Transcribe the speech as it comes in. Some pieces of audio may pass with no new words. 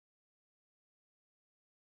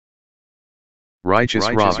Righteous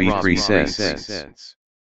Rabbi 3 cents.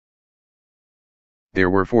 There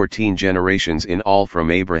were 14 generations in all from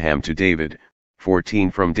Abraham to David, 14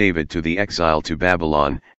 from David to the exile to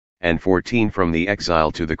Babylon, and 14 from the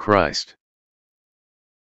exile to the Christ.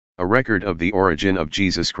 A record of the origin of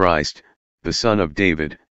Jesus Christ, the son of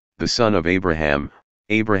David, the son of Abraham.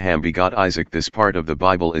 Abraham begot Isaac. This part of the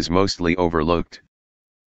Bible is mostly overlooked.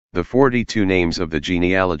 The 42 names of the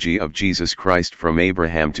genealogy of Jesus Christ from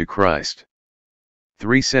Abraham to Christ.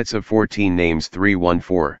 3 sets of 14 names.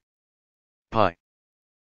 314. Pi.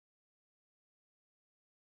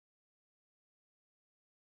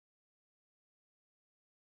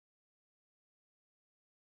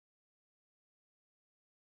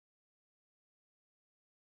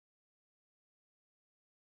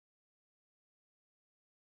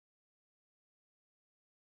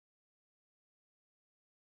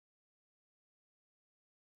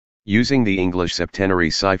 Using the English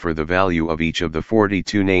septenary cipher, the value of each of the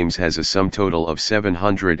 42 names has a sum total of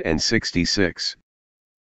 766.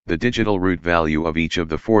 The digital root value of each of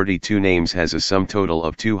the 42 names has a sum total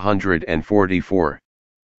of 244.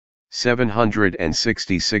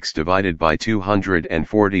 766 divided by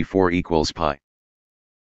 244 equals pi.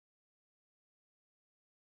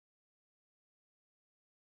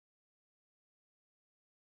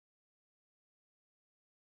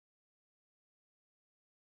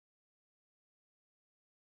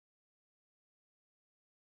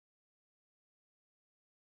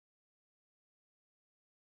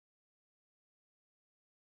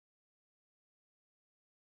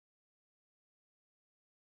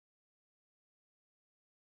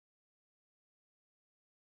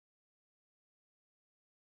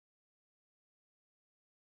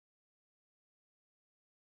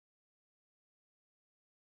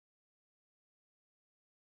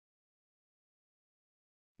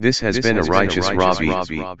 This has been a Righteous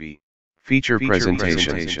Rabbi feature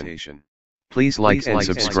presentation. Please like and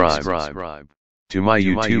subscribe to my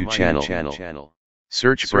YouTube channel.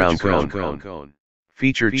 Search Brown Cone.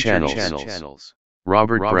 Featured channels.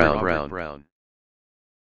 Robert Brown.